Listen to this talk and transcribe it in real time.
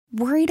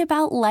Worried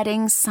about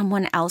letting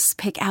someone else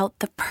pick out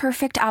the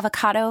perfect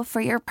avocado for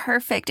your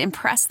perfect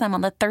impress them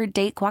on the third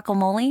date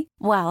guacamole?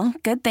 Well,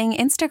 good thing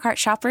Instacart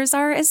shoppers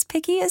are as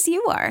picky as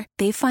you are.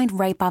 They find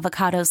ripe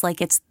avocados like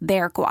it's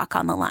their guac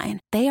on the line.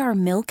 They are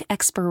milk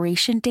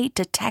expiration date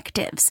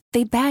detectives.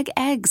 They bag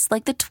eggs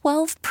like the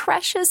 12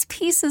 precious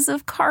pieces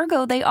of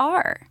cargo they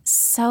are.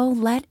 So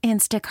let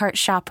Instacart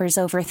shoppers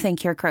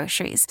overthink your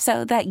groceries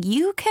so that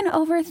you can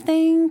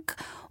overthink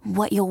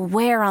what you'll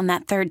wear on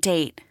that third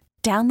date.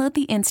 Download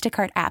the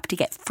Instacart app to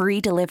get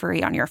free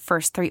delivery on your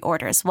first 3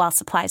 orders while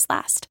supplies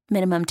last.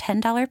 Minimum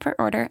 $10 per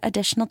order.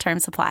 Additional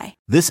terms apply.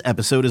 This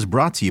episode is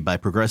brought to you by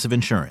Progressive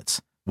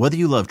Insurance. Whether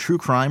you love true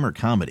crime or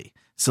comedy,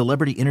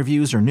 celebrity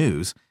interviews or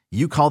news,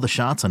 you call the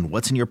shots on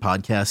what's in your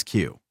podcast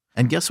queue.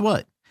 And guess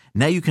what?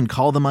 Now you can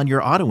call them on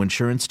your auto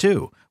insurance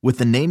too with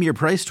the Name Your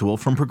Price tool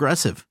from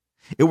Progressive.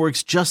 It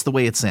works just the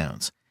way it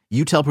sounds.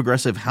 You tell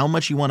Progressive how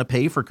much you want to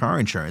pay for car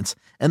insurance,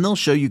 and they'll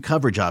show you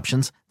coverage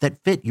options that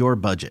fit your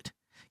budget.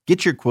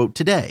 Get your quote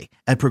today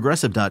at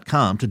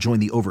Progressive.com to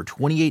join the over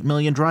 28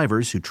 million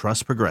drivers who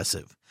trust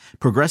Progressive.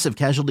 Progressive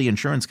Casualty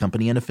Insurance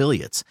Company and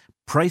Affiliates.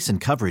 Price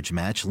and coverage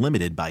match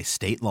limited by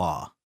state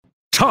law.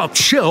 Top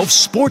Shelf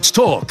Sports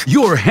Talk.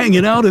 You're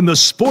hanging out in the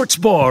sports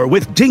bar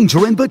with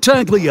Danger and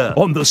Battaglia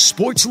on the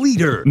Sports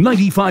Leader,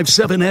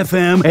 95.7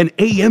 FM and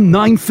AM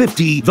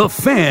 950, The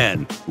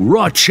Fan,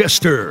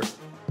 Rochester.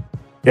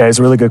 Yeah, he's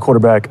a really good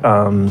quarterback,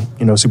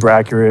 super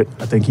accurate.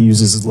 I think he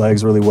uses his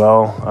legs really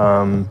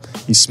well.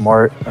 He's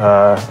smart,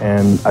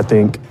 and I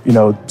think,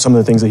 some of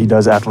the things that he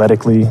does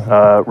athletically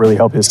really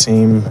help his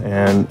team,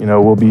 and,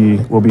 we'll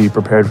be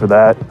prepared for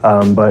that.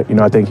 But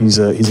I think he's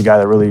a guy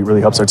that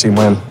really helps our team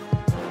win.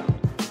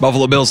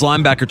 Buffalo Bills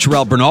linebacker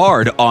Terrell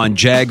Bernard on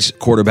Jags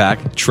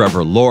quarterback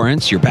Trevor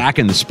Lawrence. You're back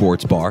in the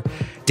sports bar.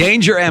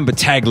 Danger and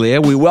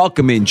Battaglia. We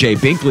welcome in Jay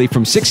Binkley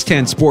from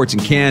 610 Sports in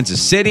Kansas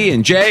City.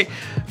 And Jay,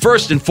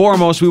 first and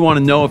foremost, we want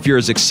to know if you're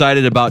as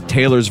excited about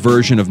Taylor's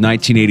version of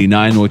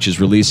 1989, which is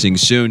releasing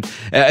soon,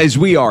 as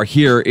we are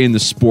here in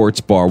the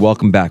sports bar.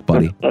 Welcome back,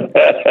 buddy.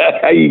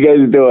 How you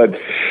guys doing?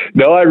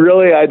 No,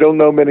 I don't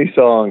know many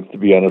songs, to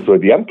be honest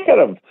with you. I'm kind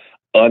of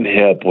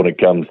unhip when it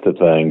comes to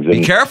things.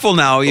 Be careful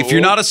now. If you're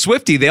not a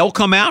Swiftie, they'll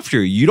come after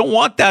you. You don't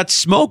want that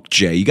smoke,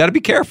 Jay. You got to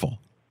be careful.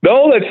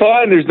 No, that's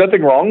fine. There's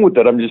nothing wrong with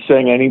it. I'm just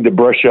saying I need to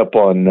brush up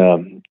on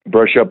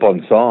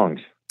songs.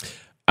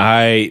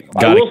 I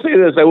will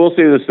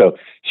say this though.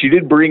 She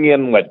did bring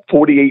in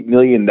 $48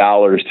 million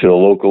to the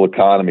local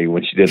economy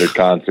when she did her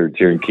concerts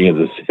here in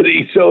Kansas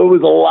City. So it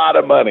was a lot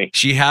of money.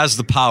 She has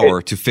the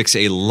power to fix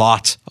a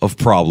lot of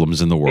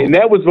problems in the world. And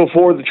that was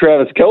before the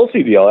Travis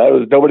Kelce deal.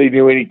 Nobody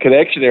knew any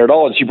connection there at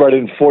all. And she brought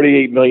in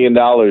 $48 million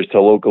to the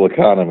local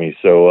economy.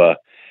 So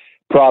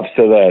props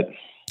to that.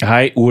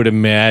 I would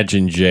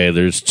imagine, Jay,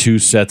 there's 2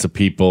 sets of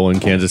people in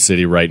Kansas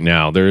City right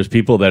now. There's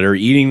people that are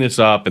eating this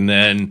up, and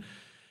then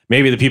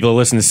maybe the people that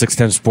listen to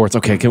 610 Sports.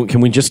 Okay,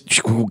 can we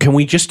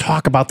just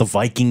talk about the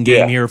Viking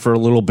game here for a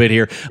little bit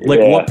here?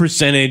 What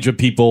percentage of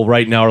people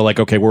right now are like,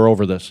 okay, we're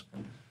over this?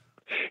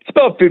 It's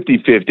about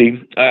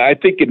 50-50. I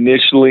think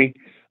initially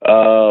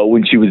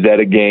when she was at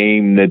a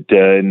game that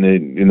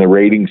in the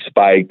ratings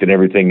spiked and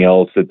everything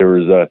else, that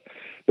there's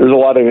a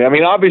lot of,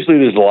 obviously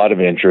there's a lot of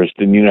interest,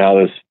 and you know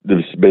how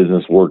this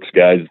business works,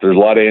 guys. If there's a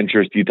lot of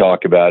interest, you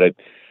talk about it.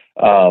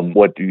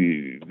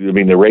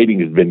 The rating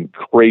has been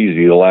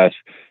crazy the last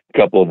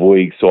couple of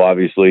weeks, so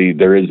obviously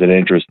there is an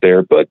interest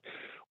there. But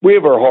we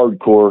have our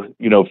hardcore,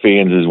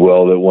 fans as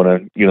well that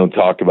want to,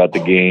 talk about the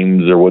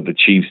games or what the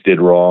Chiefs did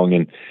wrong,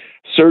 and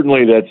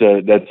certainly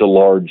that's a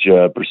large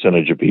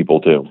percentage of people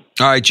too.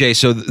 All right, Jay.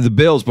 So the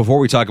Bills. Before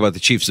we talk about the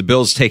Chiefs, the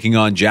Bills taking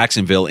on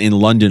Jacksonville in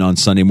London on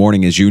Sunday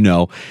morning, as you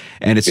know,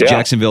 and it's a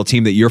Jacksonville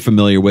team that you're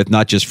familiar with,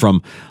 not just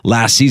from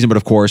last season, but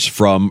of course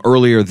from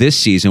earlier this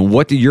season.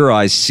 What did your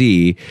eyes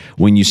see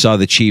when you saw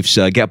the Chiefs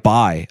get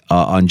by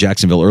on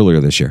Jacksonville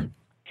earlier this year?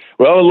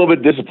 Well, a little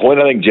bit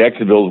disappointed. I think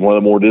Jacksonville is one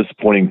of the more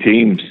disappointing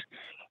teams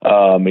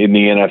in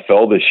the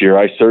NFL this year.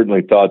 I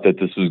certainly thought that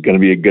this was going to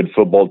be a good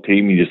football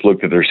team. You just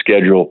looked at their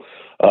schedule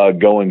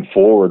going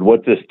forward.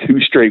 What this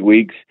 2 straight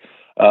weeks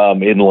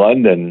in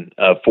London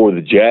for the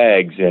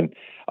Jags. And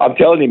I'm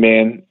telling you,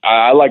 man,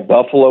 I like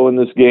Buffalo in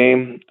this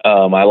game.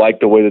 I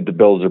like the way that the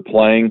Bills are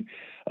playing.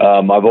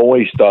 I've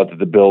always thought that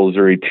the Bills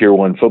are a tier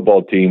 1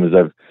 football team, as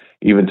I've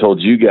even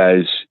told you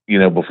guys,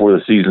 before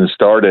the season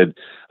started.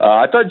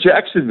 I thought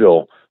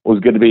Jacksonville was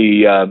going to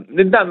be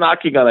not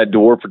knocking on that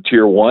door for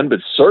tier 1, but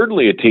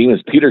certainly a team, as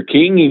Peter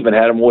King even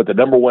had them with the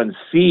number 1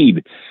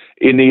 seed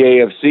in the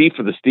AFC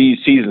for the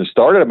season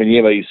started. You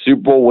have a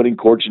Super Bowl winning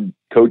coach in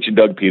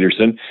Doug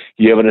Peterson.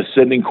 You have an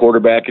ascending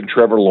quarterback in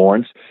Trevor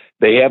Lawrence.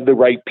 They have the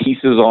right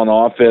pieces on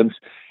offense,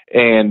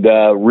 and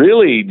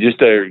really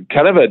just a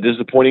kind of a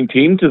disappointing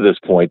team to this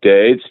point.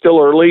 It's still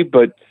early,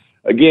 but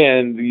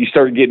again, you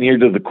start getting here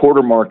to the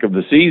quarter mark of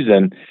the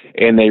season,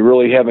 and they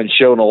really haven't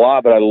shown a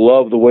lot, but I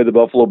love the way the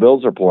Buffalo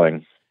Bills are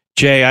playing.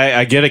 Jay,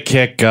 I get a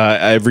kick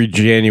every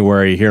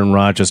January here in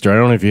Rochester. I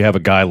don't know if you have a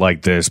guy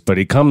like this, but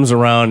he comes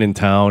around in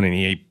town and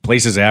he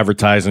places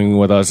advertising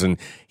with us and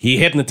he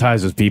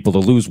hypnotizes people to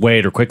lose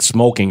weight or quit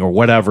smoking or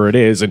whatever it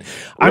is. And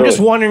I'm just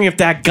wondering if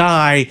that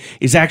guy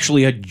is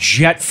actually a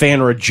Jet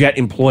fan or a Jet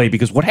employee,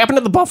 because what happened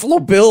to the Buffalo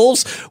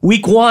Bills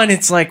week 1?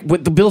 It's like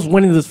with the Bills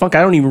winning this funk,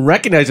 I don't even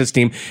recognize this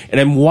team. And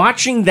I'm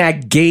watching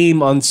that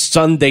game on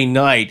Sunday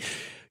night.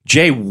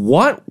 Jay,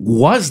 what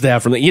was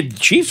that from the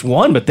Chiefs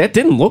won, but that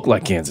didn't look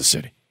like Kansas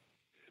City.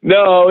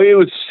 No, it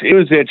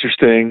was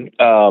interesting.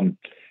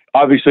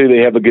 Obviously, they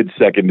have a good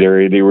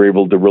secondary. They were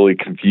able to really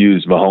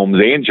confuse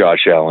Mahomes and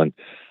Josh Allen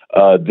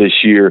this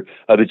year.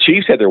 The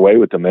Chiefs had their way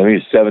with them. I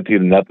mean, it's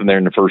 17-0 there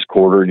in the first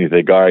quarter, and you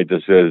think, all right,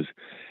 this is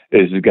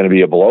going to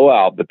be a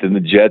blowout. But then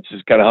the Jets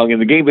just kind of hung in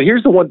the game. But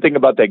here's the one thing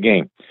about that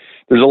game: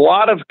 there's a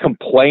lot of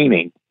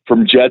complaining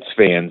from Jets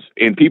fans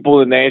and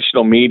people in the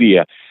national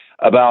media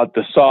about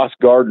the Sauce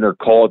Gardner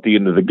call at the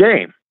end of the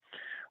game.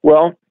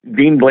 Well,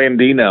 Dean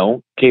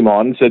Blandino came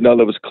on and said, no,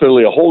 that was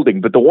clearly a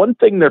holding. But the one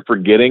thing they're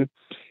forgetting,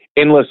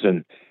 and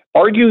listen,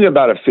 arguing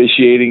about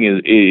officiating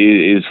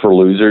is for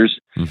losers.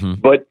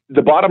 Mm-hmm. But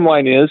the bottom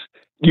line is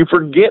you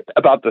forget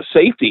about the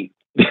safety.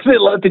 They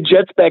let the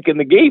Jets back in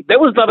the game. That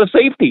was not a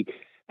safety.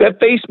 That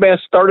face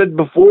mask started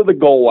before the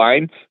goal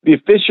line. The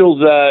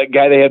officials,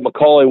 guy they had,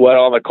 McCauley, went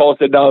on the call,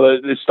 said, no,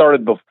 it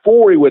started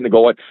before he went in the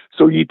goal line.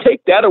 So you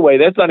take that away,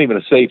 that's not even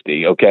a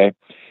safety, okay?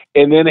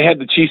 And then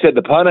the Chiefs had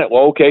to punt it.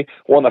 Well, okay.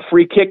 Well, on the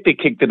free kick, they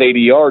kicked it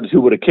 80 yards.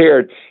 Who would have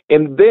cared?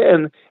 And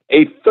then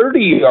a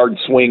 30-yard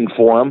swing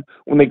for them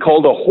when they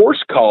called a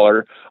horse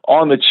collar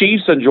on the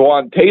Chiefs and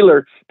Jawaan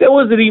Taylor. That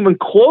wasn't even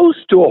close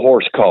to a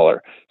horse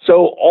collar.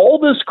 So all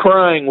this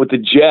crying with the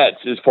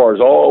Jets as far as,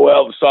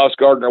 the Sauce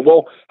Gardner.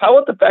 Well, how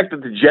about the fact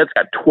that the Jets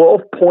got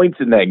 12 points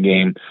in that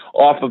game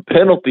off of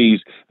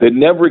penalties that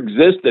never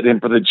existed, and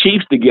for the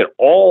Chiefs to get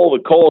all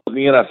the calls in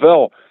the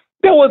NFL,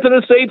 that wasn't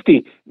a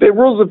safety. The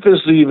rules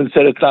officials even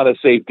said it's not a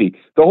safety.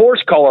 The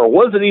horse collar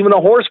wasn't even a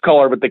horse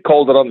collar, but they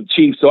called it on the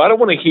Chiefs. So I don't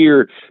want to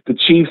hear the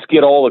Chiefs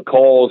get all the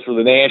calls for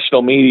the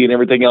national media and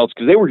everything else,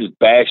 because they were just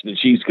bashing the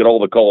Chiefs get all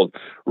the calls.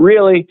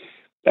 Really?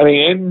 I mean,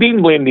 and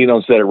Dean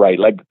Blandino said it right.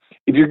 Like,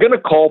 if you're going to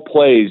call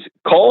plays,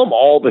 call them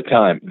all the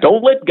time.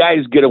 Don't let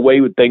guys get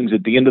away with things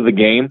at the end of the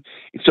game,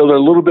 so they're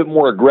a little bit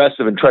more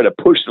aggressive and try to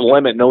push the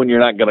limit knowing you're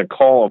not going to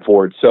call them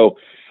for it. So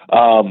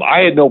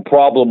I had no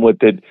problem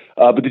with it.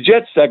 But the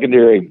Jets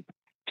secondary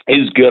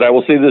is good. I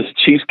will say this: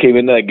 Chiefs came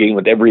into that game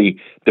with every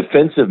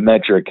defensive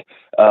metric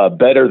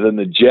better than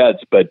the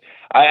Jets. But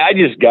I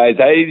just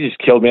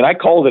killed me. And I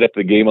called it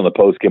after the game on the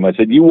post game. I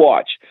said, you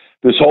watch.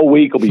 This whole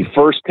week will be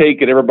First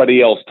Take and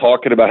everybody else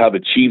talking about how the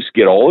Chiefs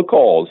get all the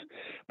calls,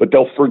 but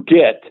they'll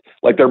forget,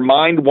 like their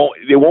mind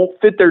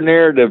won't fit their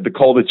narrative to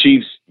call the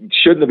Chiefs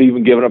shouldn't have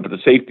even given up at the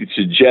safety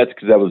to the Jets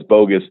because that was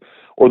bogus,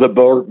 or the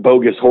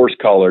bogus horse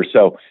collar.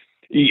 So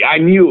I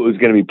knew it was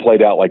going to be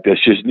played out like this.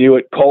 Just knew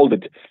it. Called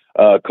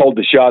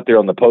the shot there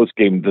on the post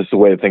game. This is the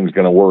way the thing's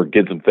going to work.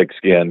 Get some thick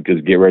skin,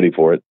 because get ready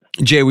for it.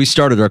 Jay, we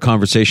started our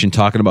conversation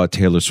talking about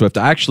Taylor Swift.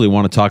 I actually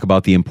want to talk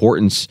about the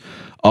importance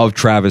of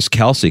Travis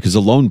Kelce, because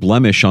the lone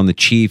blemish on the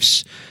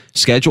Chiefs'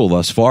 schedule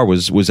thus far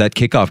was that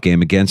kickoff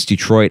game against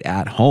Detroit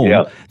at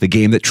home, the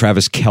game that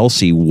Travis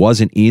Kelce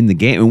wasn't in the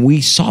game. And we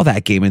saw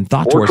that game and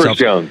thought to ourselves...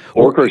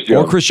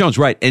 Chris Jones,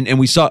 right. And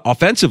we saw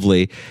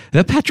offensively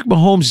that Patrick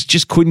Mahomes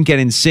just couldn't get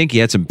in sync. He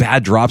had some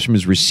bad drops from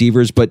his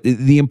receivers, but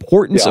the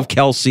importance of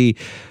Kelce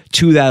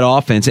to that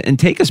offense. And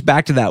take us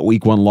back to that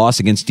week 1 loss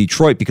against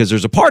Detroit, because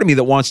there's a part of me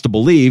that wants to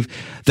believe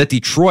that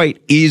Detroit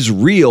is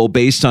real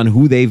based on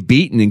who they've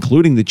beaten,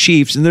 including the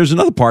Chiefs. And there's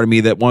another part of me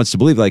that wants to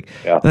believe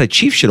the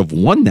Chiefs should have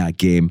won that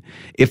game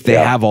if they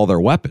have all their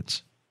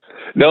weapons.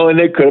 No, and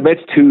they could have.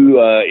 It's 2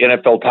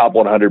 NFL top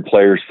 100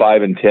 players,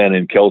 5 and 10,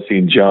 and Kelce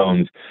and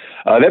Jones.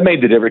 That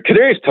made the difference.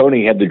 Kadarius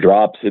Toney had the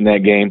drops in that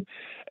game.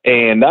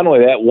 And not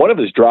only that, one of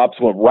his drops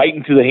went right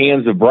into the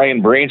hands of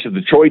Brian Branch of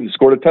Detroit and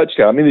scored a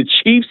touchdown. I mean, the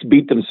Chiefs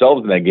beat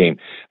themselves in that game.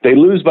 They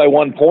lose by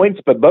 1 point,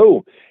 but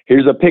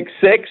here's a pick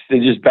six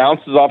that just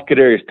bounces off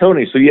Kadarius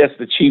Toney. So, yes,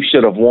 the Chiefs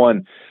should have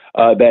won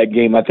that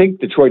game. I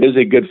think Detroit is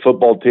a good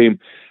football team.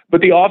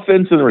 But the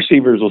offense and the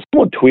receivers,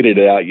 someone tweeted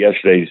it out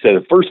yesterday. He said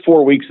the first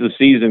 4 weeks of the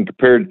season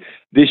compared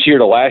this year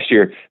to last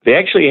year, they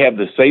actually have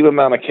the same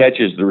amount of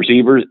catches, the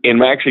receivers,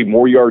 and actually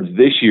more yards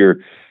this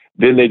year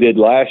than they did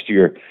last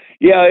year.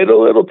 Yeah,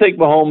 it'll take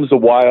Mahomes a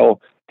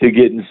while to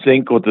get in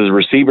sync with the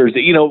receivers.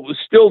 You know,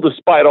 still,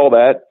 despite all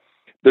that,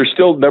 they're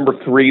still number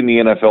 3 in the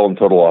NFL in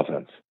total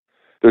offense.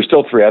 They're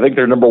still 3. I think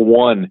they're number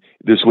 1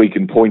 this week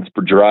in points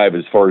per drive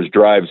as far as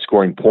drives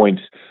scoring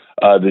points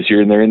this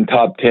year, and they're in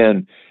top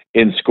 10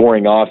 in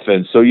scoring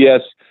offense. So,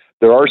 yes,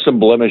 there are some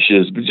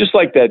blemishes, but just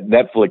like that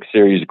Netflix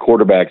series of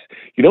quarterbacks,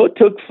 you know, it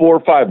took 4 or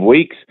 5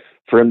 weeks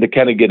for him to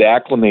kind of get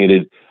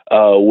acclimated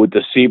with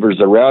the receivers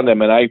around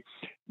him. And I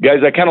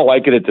kind of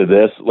liken it to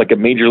this, like a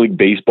Major League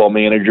Baseball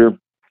manager.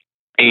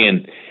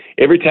 And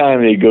every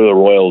time they go to the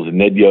Royals and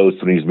Ned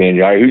Yost, when he's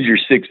managing, all right, who's your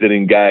 6th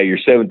inning guy, your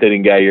 7th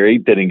inning guy, your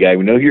 8th inning guy?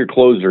 We know who your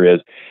closer is.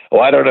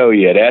 I don't know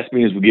yet. Ask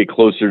me as we get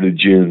closer to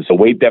June. So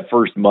wait that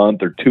first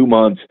month or 2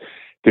 months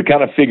to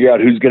kind of figure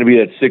out who's going to be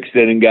that sixth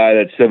inning guy,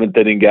 that seventh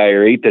inning guy,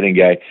 or eighth inning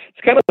guy.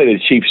 It's kind of like the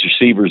Chiefs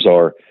receivers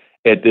are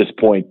at this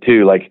point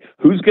too. Like,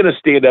 who's going to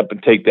stand up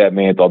and take that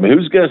mantle? I mean,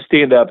 who's going to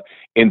stand up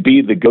and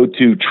be the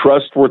go-to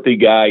trustworthy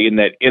guy in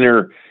that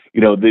inner,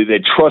 the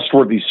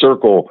trustworthy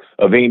circle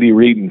of Andy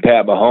Reid and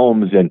Pat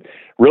Mahomes? And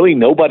really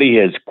nobody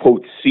has,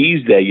 quote,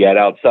 seized that yet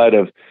outside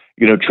of,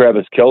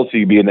 Travis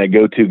Kelce being that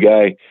go-to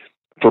guy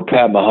for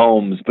Pat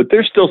Mahomes. But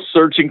they're still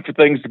searching for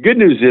things. The good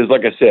news is,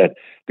 like I said,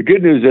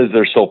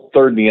 they're still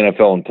third in the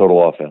NFL in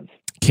total offense.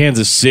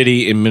 Kansas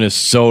City in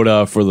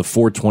Minnesota for the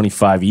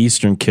 4:25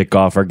 Eastern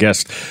kickoff. Our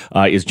guest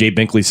is Jay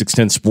Binkley,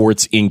 610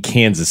 Sports in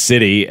Kansas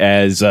City.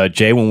 As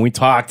Jay, when we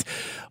talked,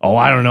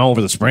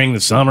 over the spring, the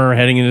summer,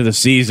 heading into the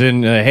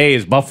season, hey,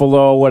 is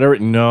Buffalo, whatever?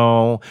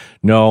 No,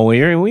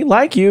 we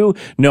like you.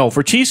 No,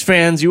 for Chiefs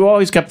fans, you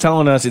always kept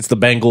telling us it's the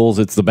Bengals.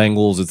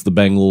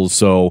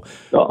 So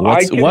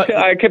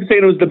I kept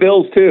saying it was the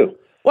Bills too.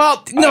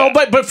 Well, no,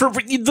 but for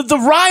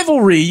the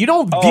rivalry, you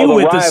don't view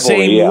it the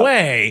same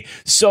way.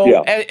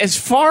 So as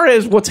far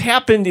as what's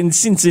happened in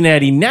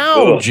Cincinnati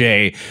now,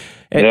 Jay,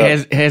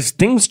 has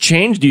things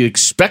changed? Do you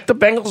expect the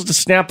Bengals to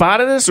snap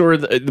out of this, or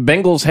the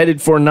Bengals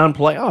headed for a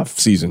non-playoff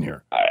season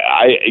here?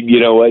 You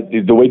know what?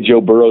 The way Joe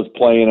Burrow's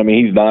playing, I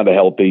mean, he's not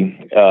healthy.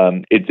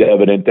 It's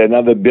evident. And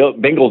now the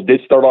Bengals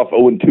did start off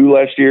 0-2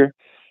 last year,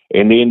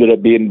 and they ended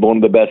up being one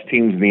of the best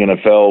teams in the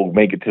NFL,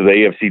 make it to the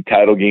AFC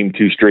title game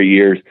 2 straight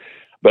years.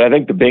 But I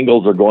think the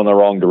Bengals are going the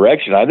wrong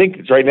direction. I think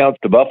right now it's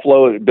the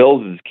Buffalo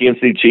Bills, it's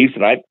Kansas City Chiefs,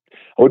 and I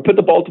would put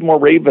the Baltimore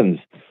Ravens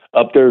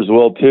up there as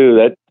well too.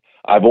 That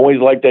I've always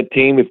liked that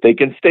team. If they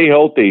can stay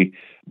healthy,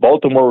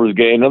 Baltimore was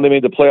good. I know they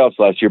made the playoffs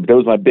last year, but that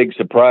was my big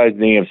surprise in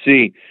the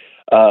AFC.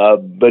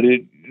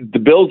 The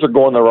Bengals are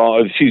going the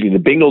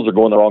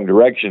wrong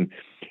direction.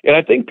 And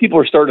I think people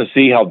are starting to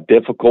see how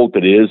difficult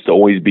it is to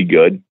always be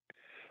good.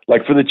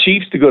 Like for the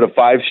Chiefs to go to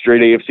 5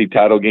 straight AFC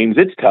title games,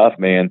 it's tough,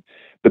 man.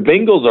 The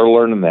Bengals are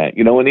learning that.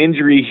 An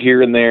injury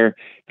here and there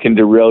can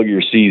derail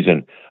your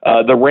season.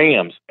 The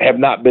Rams have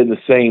not been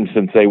the same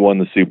since they won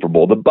the Super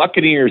Bowl. The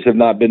Buccaneers have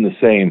not been the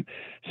same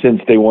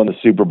since they won the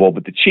Super Bowl.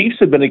 But the Chiefs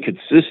have been a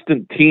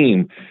consistent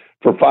team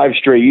for 5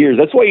 straight years.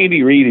 That's why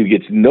Andy Reid, who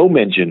gets no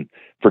mention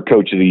for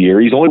Coach of the Year,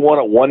 he's only won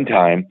it one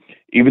time,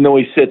 even though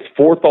he sits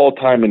 4th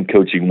all-time in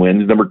coaching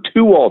wins, number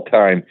 2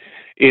 all-time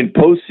in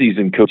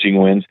postseason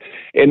coaching wins,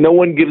 and no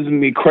one gives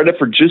me credit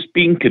for just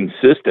being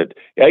consistent.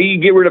 Yeah, you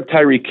get rid of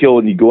Tyreek Hill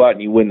and you go out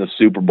and you win the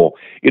Super Bowl.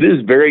 It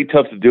is very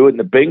tough to do it, and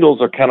the Bengals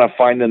are kind of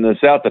finding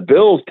this out. The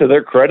Bills, to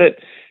their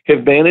credit,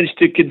 have managed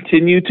to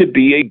continue to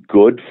be a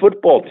good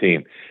football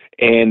team,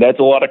 and that's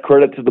a lot of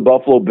credit to the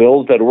Buffalo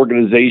Bills, that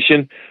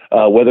organization,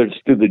 whether it's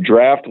through the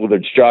draft, whether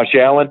it's Josh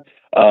Allen,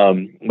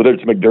 whether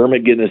it's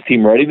McDermott getting his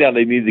team ready. Now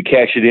they need to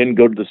cash it in,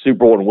 go to the Super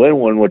Bowl and win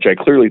one, which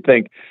I clearly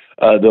think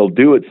they'll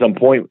do at some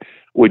point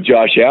with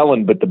Josh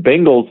Allen. But the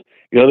Bengals,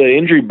 the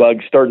injury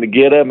bug's starting to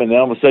get them, and then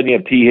all of a sudden you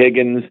have T.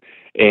 Higgins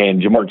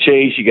and Jamar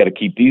Chase. You got to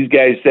keep these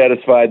guys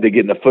satisfied. They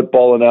get in the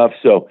football enough.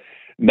 So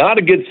not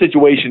a good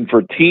situation for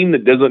a team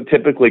that doesn't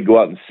typically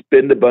go out and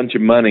spend a bunch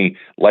of money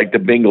like the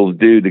Bengals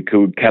do to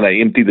kind of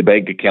empty the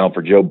bank account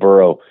for Joe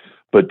Burrow.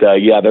 But,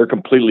 they're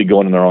completely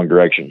going in the wrong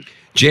direction.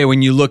 Jay,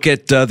 when you look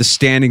at the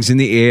standings in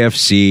the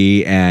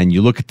AFC and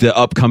you look at the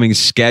upcoming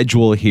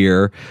schedule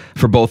here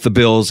for both the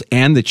Bills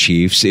and the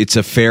Chiefs, it's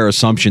a fair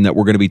assumption that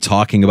we're going to be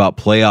talking about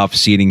playoff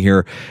seeding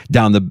here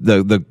down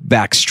the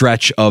back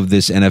stretch of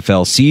this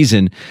NFL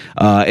season.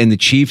 And the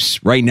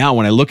Chiefs, right now,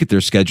 when I look at their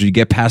schedule, you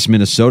get past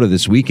Minnesota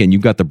this weekend.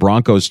 You've got the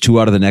Broncos 2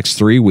 out of the next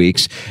 3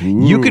 weeks.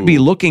 Ooh, you could be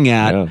looking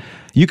at... Yeah.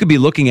 You could be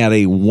looking at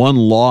a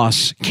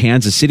 1-loss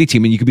Kansas City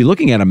team, and you could be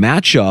looking at a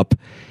matchup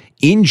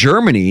in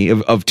Germany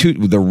of two,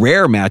 the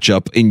rare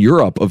matchup in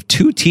Europe of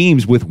 2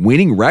 teams with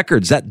winning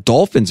records. That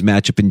Dolphins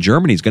matchup in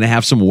Germany is going to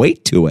have some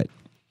weight to it.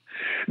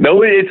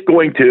 No, it's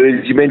going to.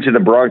 As you mentioned, the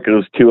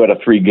Broncos 2 out of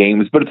 3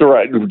 games, but it's all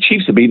right. The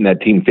Chiefs have beaten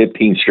that team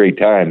 15 straight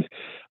times,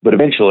 but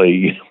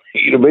eventually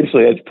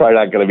that's probably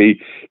not going to be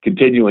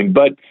continuing.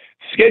 But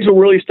schedule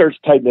really starts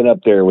tightening up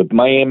there with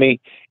Miami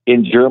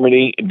in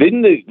Germany.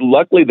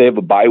 Luckily, they have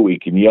a bye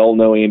week, and you all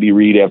know Andy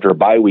Reid after a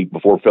bye week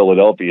before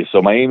Philadelphia.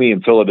 So Miami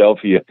and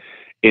Philadelphia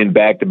in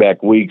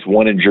back-to-back weeks,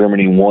 1 in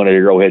Germany, 1 at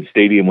Arrowhead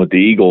Stadium with the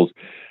Eagles.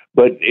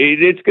 But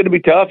it's going to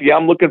be tough. Yeah,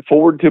 I'm looking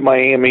forward to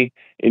Miami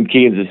and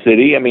Kansas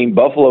City. I mean,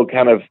 Buffalo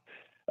kind of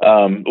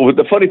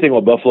the funny thing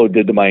what Buffalo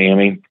did to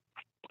Miami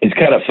is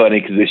kind of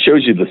funny because it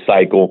shows you the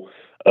cycle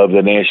of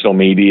the national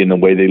media and the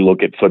way they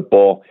look at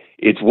football.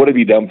 It's what have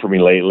you done for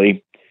me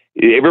lately?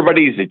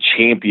 Everybody's a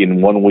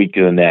champion 1 week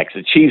to the next.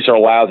 The Chiefs are a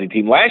lousy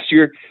team. Last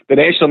year, the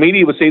national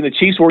media was saying the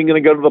Chiefs weren't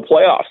going to go to the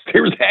playoffs.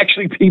 There was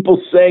actually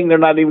people saying they're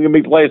not even going to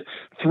make the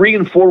playoffs. 3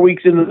 and 4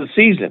 weeks into the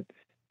season,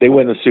 they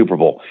win the Super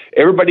Bowl.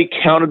 Everybody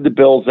counted the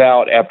Bills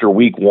out after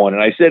week 1.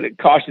 And I said,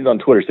 cautioned on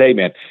Twitter, say,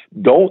 man,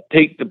 don't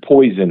take the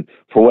poison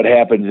for what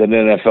happens in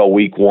NFL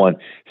week 1.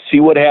 See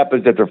what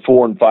happens after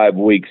 4 and 5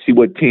 weeks. See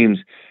what teams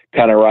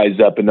kind of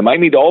rise up. And the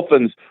Miami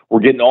Dolphins were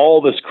getting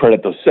all this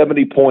credit, those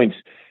 70 points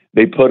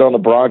they put on the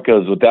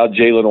Broncos without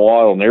Jalen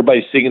Waddle, and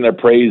everybody's singing their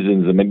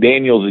praises, and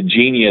McDaniel's a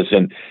genius,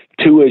 and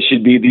Tua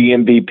should be the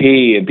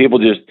MVP, and people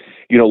just,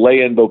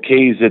 lay in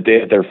bouquets at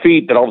their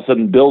feet. Then all of a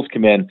sudden Bills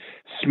come in,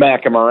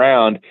 smack them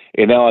around,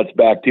 and now it's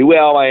back to,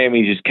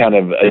 Miami's just kind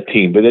of a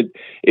team. But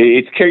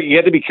you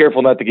have to be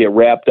careful not to get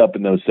wrapped up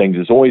in those things.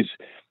 It's always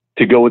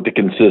to go with the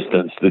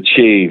consistence, the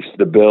Chiefs,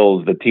 the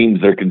Bills, the teams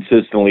that are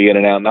consistently in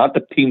and out, not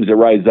the teams that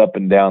rise up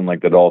and down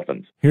like the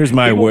Dolphins. Here's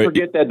my wish.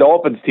 Forget that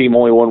Dolphins team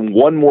only won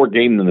one more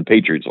game than the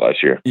Patriots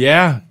last year.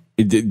 Yeah.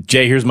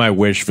 Jay, here's my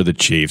wish for the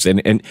Chiefs.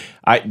 And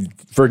I,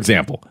 for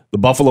example, the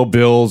Buffalo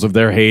Bills of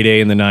their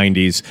heyday in the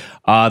 90s,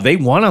 they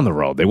won on the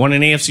road. They won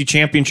an AFC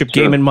championship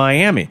game in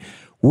Miami.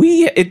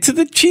 To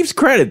the Chiefs'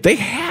 credit, they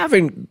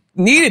haven't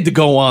needed to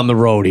go on the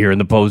road here in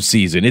the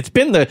postseason. It's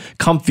been the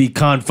comfy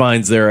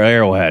confines there at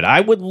Arrowhead.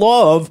 I would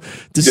love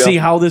to see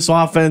how this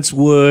offense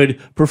would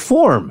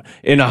perform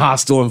in a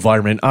hostile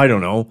environment. I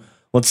don't know.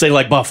 Let's say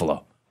like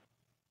Buffalo.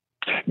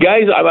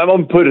 Guys, I'm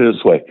going to put it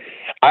this way.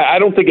 I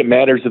don't think it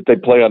matters if they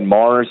play on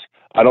Mars.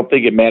 I don't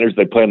think it matters if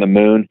they play on the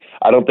moon.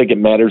 I don't think it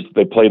matters if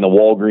they play in the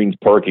Walgreens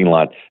parking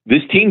lot.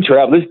 This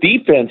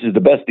defense is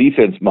the best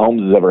defense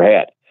Mahomes has ever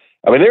had.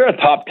 I mean, they're a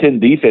top 10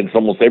 defense in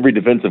almost every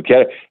defensive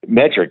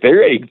metric.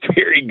 They're a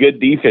very good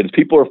defense.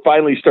 People are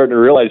finally starting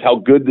to realize how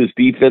good this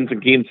defense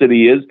in Kansas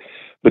City is.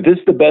 But this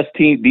is the best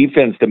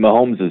defense that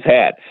Mahomes has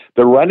had.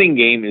 The running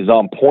game is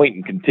on point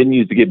and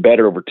continues to get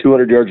better. Over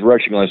 200 yards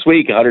rushing last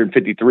week,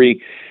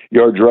 153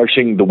 yards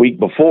rushing the week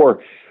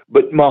before.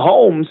 But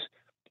Mahomes,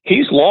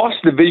 he's lost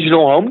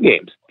divisional home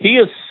games. He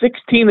is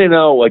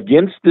 16-0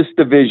 against this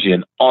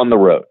division on the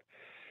road.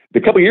 A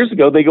couple years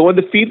ago, they go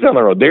undefeated on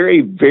the road. They're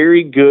a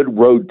very good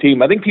road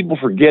team. I think people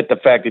forget the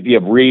fact that you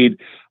have Reed,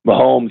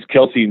 Mahomes,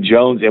 Kelsey, and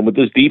Jones, and with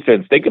this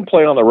defense, they can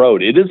play on the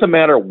road. It doesn't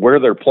matter where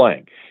they're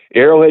playing.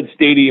 Arrowhead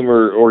Stadium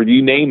or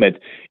you name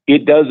it,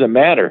 it doesn't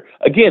matter.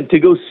 Again, to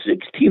go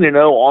 16-0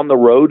 on the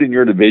road in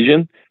your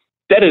division,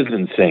 that is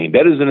insane.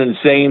 That is an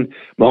insane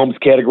Mahomes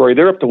category.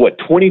 They're up to,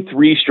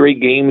 23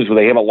 straight games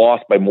where they haven't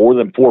lost by more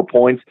than 4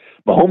 points.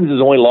 Mahomes has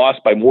only lost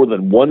by more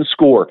than one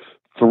score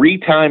 3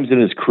 times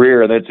in his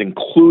career, and that's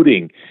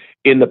including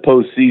in the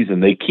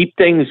postseason. They keep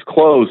things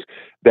close.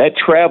 That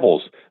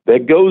travels.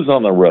 That goes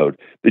on the road.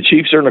 The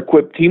Chiefs are an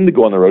equipped team to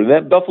go on the road. And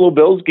that Buffalo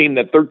Bills game,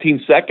 that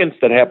 13 seconds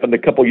that happened a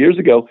couple years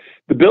ago,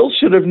 the Bills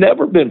should have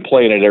never been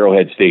playing at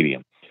Arrowhead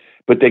Stadium.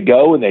 But they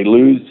go and they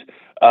lose.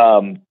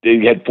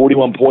 They had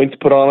 41 points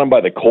put on them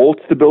by the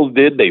Colts, the Bills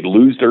did. They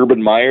lose to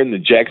Urban Meyer and the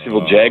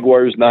Jacksonville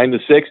Jaguars 9-6.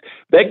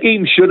 That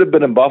game should have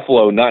been in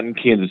Buffalo, not in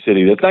Kansas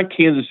City. That's not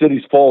Kansas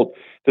City's fault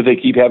that they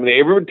keep having.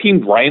 Every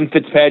team, Ryan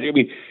Fitzpatrick,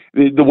 I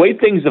mean, the way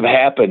things have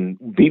happened,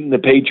 beating the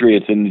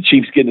Patriots and the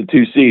Chiefs getting the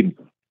 2 seed,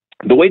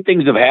 the way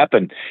things have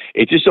happened,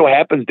 it just so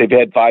happens they've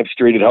had 5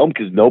 straight at home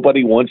because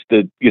nobody wants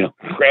to,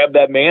 grab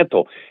that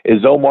mantle.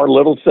 As Omar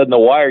Little said in The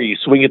Wire, you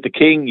swing at the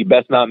king, you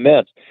best not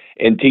miss.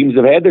 And teams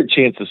have had their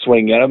chance to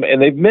swing at them,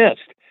 and they've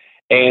missed.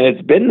 And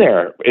it's been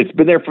there. It's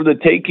been there for the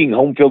taking,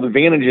 home field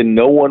advantage, and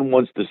no one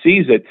wants to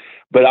seize it.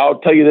 But I'll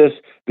tell you this,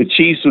 the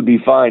Chiefs would be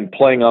fine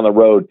playing on the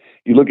road.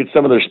 You look at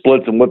some of their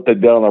splits and what they've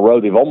done on the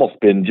road, they've almost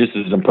been just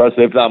as impressive,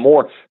 if not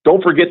more.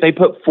 Don't forget they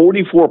put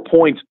 44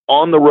 points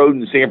on the road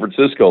in San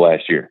Francisco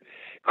last year.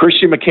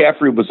 Christian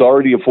McCaffrey was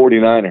already a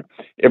 49er.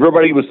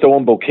 Everybody was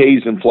throwing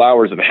bouquets and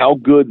flowers of how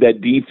good that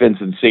defense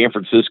in San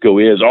Francisco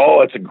is. Oh,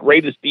 it's the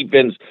greatest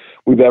defense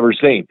we've ever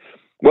seen.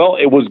 Well,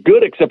 it was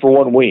good except for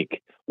 1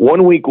 week.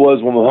 1 week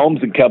was when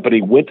Mahomes and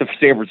company went to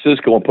San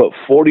Francisco and put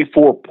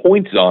 44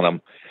 points on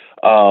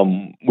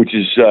them, which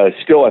is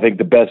still, I think,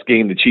 the best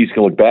game the Chiefs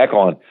can look back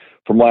on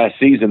from last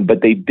season.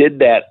 But they did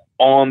that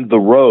on the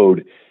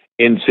road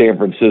in San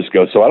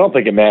Francisco. So I don't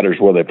think it matters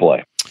where they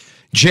play.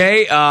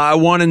 Jay, I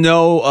want to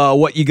know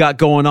what you got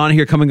going on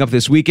here coming up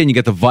this weekend. You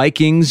got the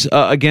Vikings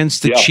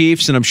against the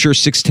Chiefs, and I'm sure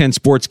 610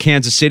 Sports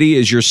Kansas City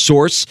is your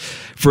source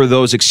for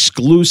those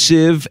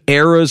exclusive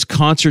Eras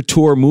Concert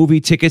Tour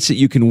movie tickets that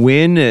you can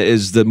win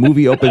as the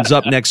movie opens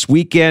up next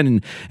weekend,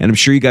 and I'm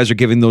sure you guys are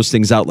giving those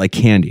things out like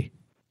candy.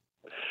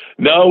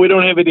 No, we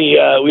don't have any.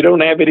 We don't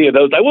have any of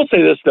those. I will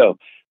say this though: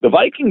 the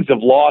Vikings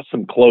have lost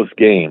some close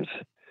games.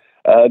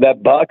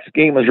 That Bucks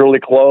game was really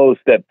close.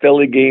 That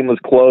Philly game was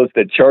close.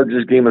 That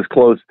Chargers game was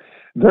close.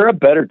 They're a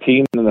better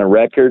team than their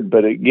record,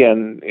 but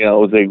again,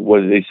 what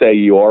they say,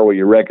 you are what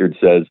your record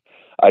says,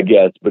 I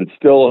guess. But it's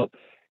still,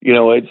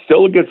 it's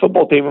still a good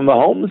football team. And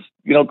Mahomes,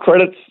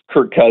 credits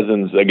Kirk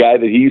Cousins, a guy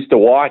that he used to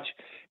watch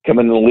come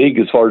into the league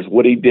as far as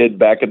what he did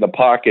back in the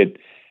pocket.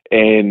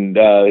 And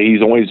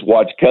he's always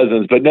watched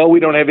Cousins. But no,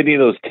 we don't have any of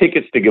those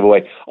tickets to give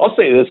away. I'll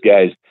say this,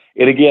 guys.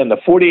 And again, the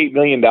 $48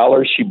 million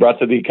she brought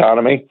to the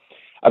economy,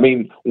 I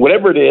mean,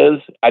 whatever it is,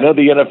 I know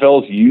the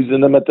NFL is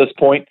using them at this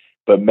point,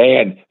 but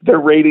man, their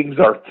ratings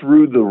are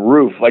through the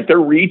roof. Like they're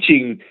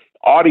reaching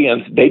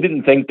audience they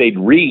didn't think they'd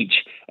reach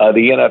the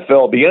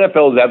NFL. The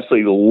NFL is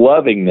absolutely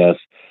loving this.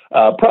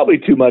 Probably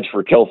too much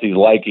for Kelsey's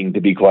liking, to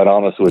be quite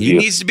honest with you. He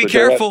needs to be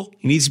careful.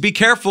 He needs to be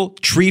careful.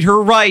 Treat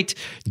her right.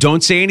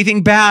 Don't say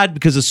anything bad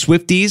because the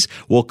Swifties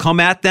will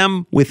come at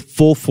them with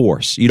full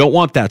force. You don't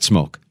want that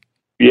smoke.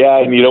 Yeah,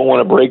 and you don't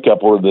want a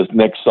breakup or this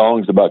next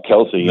song's about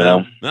Kelsey, you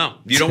know? No,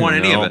 you don't want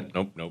any of it.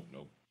 Nope.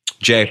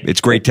 Jay,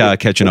 it's great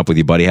catching up with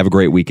you, buddy. Have a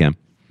great weekend.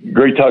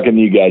 Great talking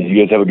to you guys. You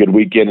guys have a good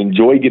weekend.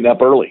 Enjoy getting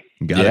up early.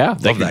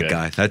 Love that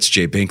guy. That's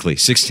Jay Binkley,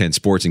 610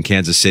 Sports in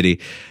Kansas City,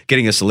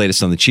 getting us the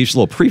latest on the Chiefs. A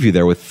little preview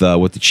there with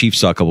what the Chiefs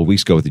saw a couple of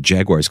weeks ago with the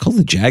Jaguars. Called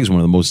the Jags one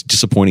of the most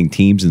disappointing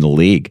teams in the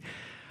league.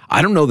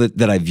 I don't know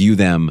that I view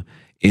them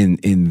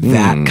in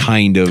that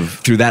kind of,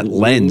 through that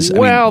lens.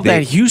 Well,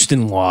 that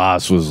Houston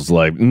loss was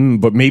like,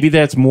 but maybe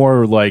that's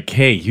more like,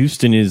 hey,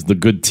 Houston is the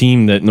good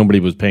team that nobody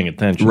was paying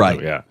attention to.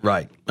 Yeah.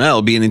 Right. Well,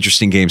 it'll be an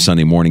interesting game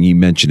Sunday morning. You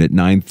mentioned it,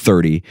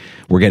 9:30.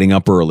 We're getting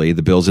up early.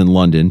 The Bills in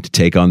London to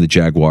take on the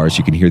Jaguars.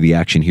 You can hear the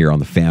action here on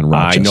the Fan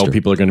Rochester. I know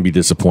people are going to be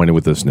disappointed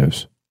with this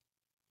news.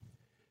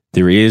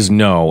 There is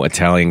no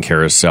Italian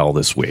carousel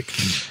this week.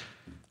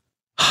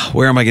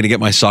 Where am I going to get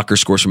my soccer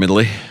scores from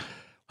Italy?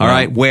 All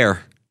right,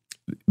 where?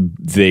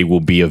 They will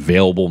be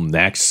available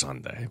next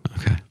Sunday.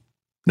 Okay.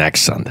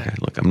 Next Sunday. Okay,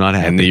 look, I'm not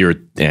happy.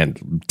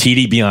 And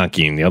Titi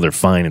Bianchi and the other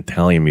fine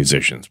Italian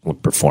musicians were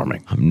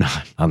performing. I'm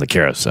not. On the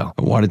carousel.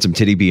 I wanted some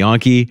Titi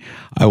Bianchi.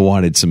 I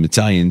wanted some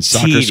Italian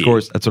soccer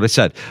scores. That's what I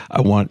said.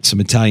 I want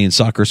some Italian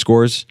soccer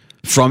scores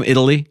from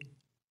Italy.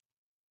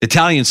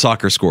 Italian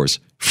soccer scores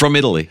from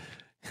Italy.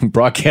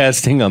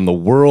 Broadcasting on the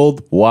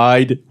World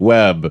Wide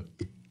Web.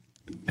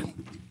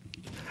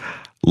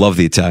 Love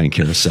the Italian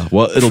carousel.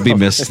 Well, it'll be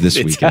missed this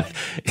weekend.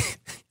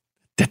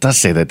 That does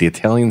say that the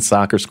Italian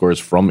soccer scores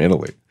from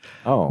Italy.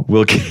 Oh,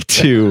 we'll get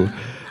to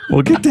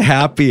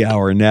happy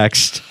hour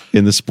next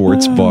in the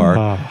sports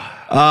bar.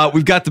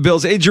 We've got the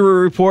Bills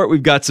injury report.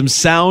 We've got some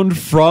sound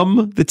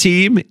from the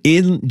team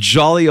in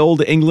jolly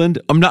old England.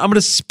 I'm going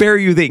to spare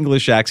you the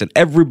English accent.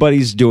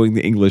 Everybody's doing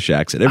the English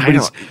accent.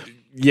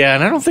 Yeah,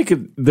 and I don't think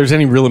there's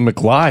any real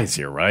McLies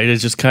here, right?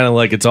 It's just kind of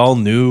like it's all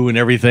new and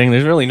everything.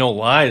 There's really no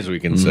lies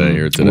we can say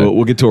here today.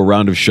 We'll get to a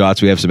round of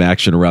shots. We have some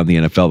action around the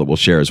NFL that we'll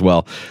share as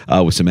well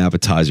with some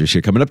appetizers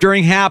here coming up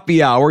during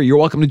happy hour. You're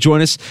welcome to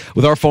join us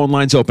with our phone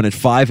lines open at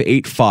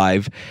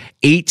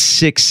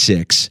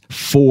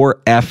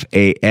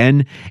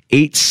 585-866-4FAN,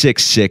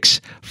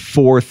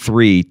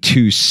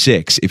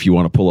 866-4326 if you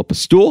want to pull up a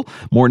stool.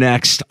 More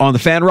next on the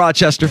Fan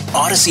Rochester.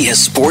 Odyssey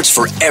has sports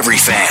for every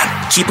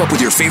fan. Keep up with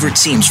your favorite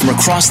teams from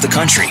across the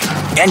country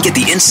and get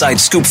the inside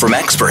scoop from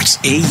experts.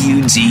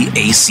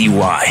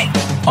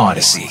 AUDACY.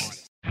 Odyssey.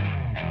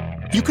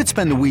 You could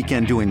spend the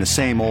weekend doing the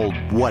same old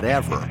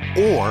whatever,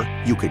 or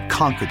you could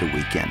conquer the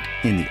weekend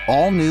in the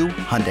all-new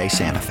Hyundai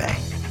Santa Fe.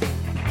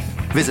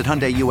 Visit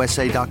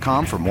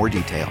HyundaiUSA.com for more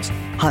details.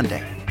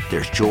 Hyundai,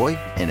 there's joy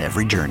in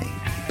every journey.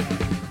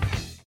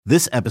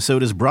 This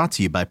episode is brought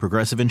to you by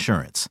Progressive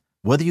Insurance.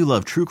 Whether you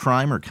love true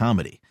crime or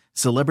comedy,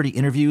 celebrity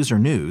interviews or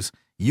news,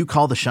 you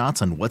call the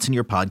shots on what's in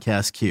your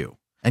podcast queue.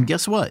 And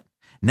guess what?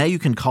 Now you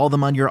can call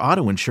them on your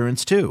auto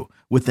insurance too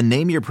with the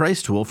Name Your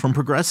Price tool from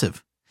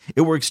Progressive.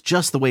 It works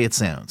just the way it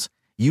sounds.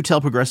 You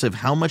tell Progressive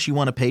how much you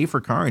want to pay for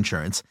car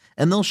insurance,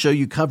 and they'll show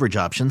you coverage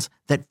options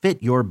that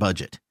fit your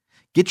budget.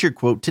 Get your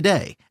quote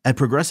today at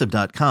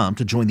Progressive.com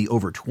to join the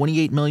over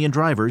 28 million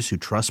drivers who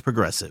trust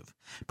Progressive.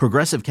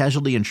 Progressive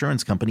Casualty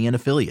Insurance Company and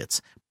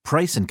Affiliates.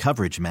 Price and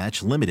coverage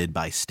match limited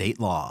by state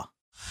law.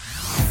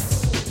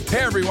 Hey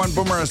everyone,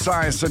 Boomer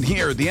Esiason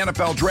here. The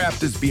NFL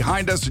Draft is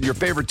behind us and your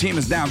favorite team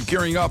is now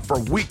gearing up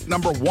for week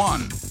number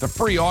 1. The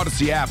free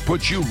Odyssey app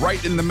puts you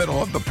right in the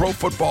middle of the pro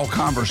football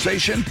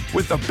conversation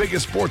with the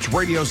biggest sports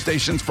radio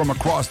stations from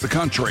across the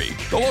country.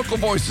 The local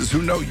voices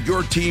who know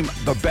your team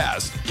the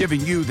best,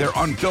 giving you their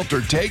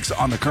unfiltered takes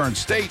on the current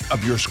state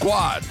of your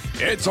squad.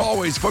 It's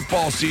always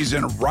football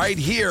season right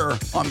here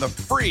on the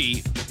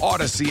free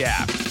Odyssey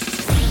app.